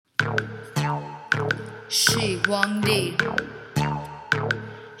Shi Huangdi,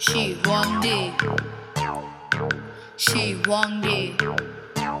 Shi Huangdi, Shi Huangdi.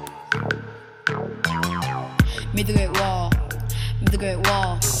 Made the Great Wall, made the Great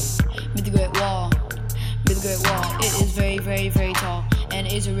Wall, made the Great Wall, made the Great Wall. It is very, very, very tall, and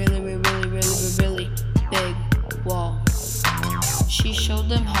it is a really, really, really, really, really big wall. She showed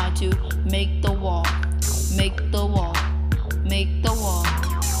them how to make the wall, make the wall, make the wall,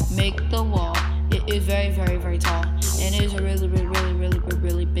 make the wall. It is very, very, very tall, and it is a really, really, really, really,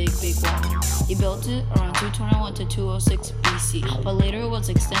 really big, big wall. He built it around 221 to 206 BC, but later it was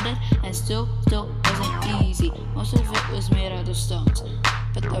extended and still wasn't easy. Most of it was made out of stones,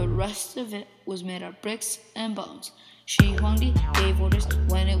 but the rest of it was made out of bricks and bones. Shi Huangdi gave orders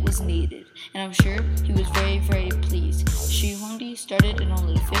when it was needed, and I'm sure he was very, very pleased. Shi Huangdi started in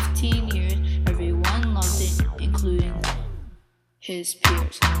only 15 years. Everyone loved it, including his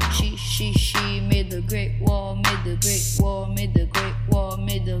peers. She made the Great Wall, made the Great Wall, made the Great Wall,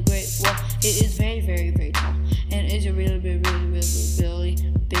 made the Great Wall. It is very, very, very tall, and it is a really, really, really, really, really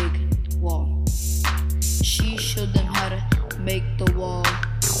big wall. She showed them how to make the wall,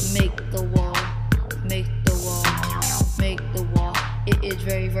 make the wall, make the wall, make the wall. It is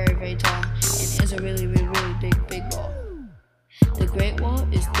very, very, very tall, and is a really, really, really big, big wall. The Great Wall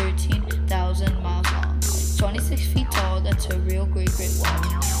is 13,000 miles long, 26 feet tall. That's a real great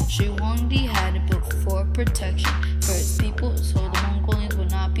wall. Shi Huangdi had it built for protection for his people, so the Mongolians would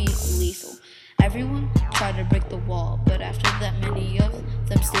not be lethal. Everyone tried to break the wall, but after that, many of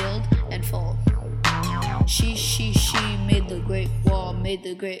them sailed and fell. She made the Great Wall, made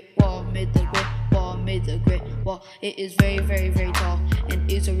the Great Wall, made the Great Wall, made the Great Wall. It is very, very, very tall,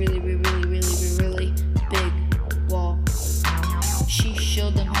 and is a really, really, really, really, really big wall. She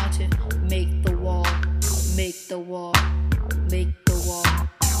showed them how to make the wall, make the wall, make the wall,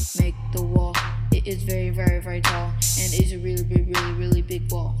 make the wall. It is very, very, very tall, and is a really, really, really, really big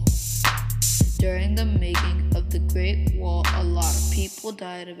wall. During the making of the Great Wall, a lot of people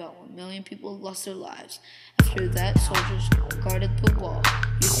died. About 1 million people lost their lives. After that, soldiers guarded the wall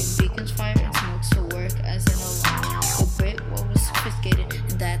using beacons, fire,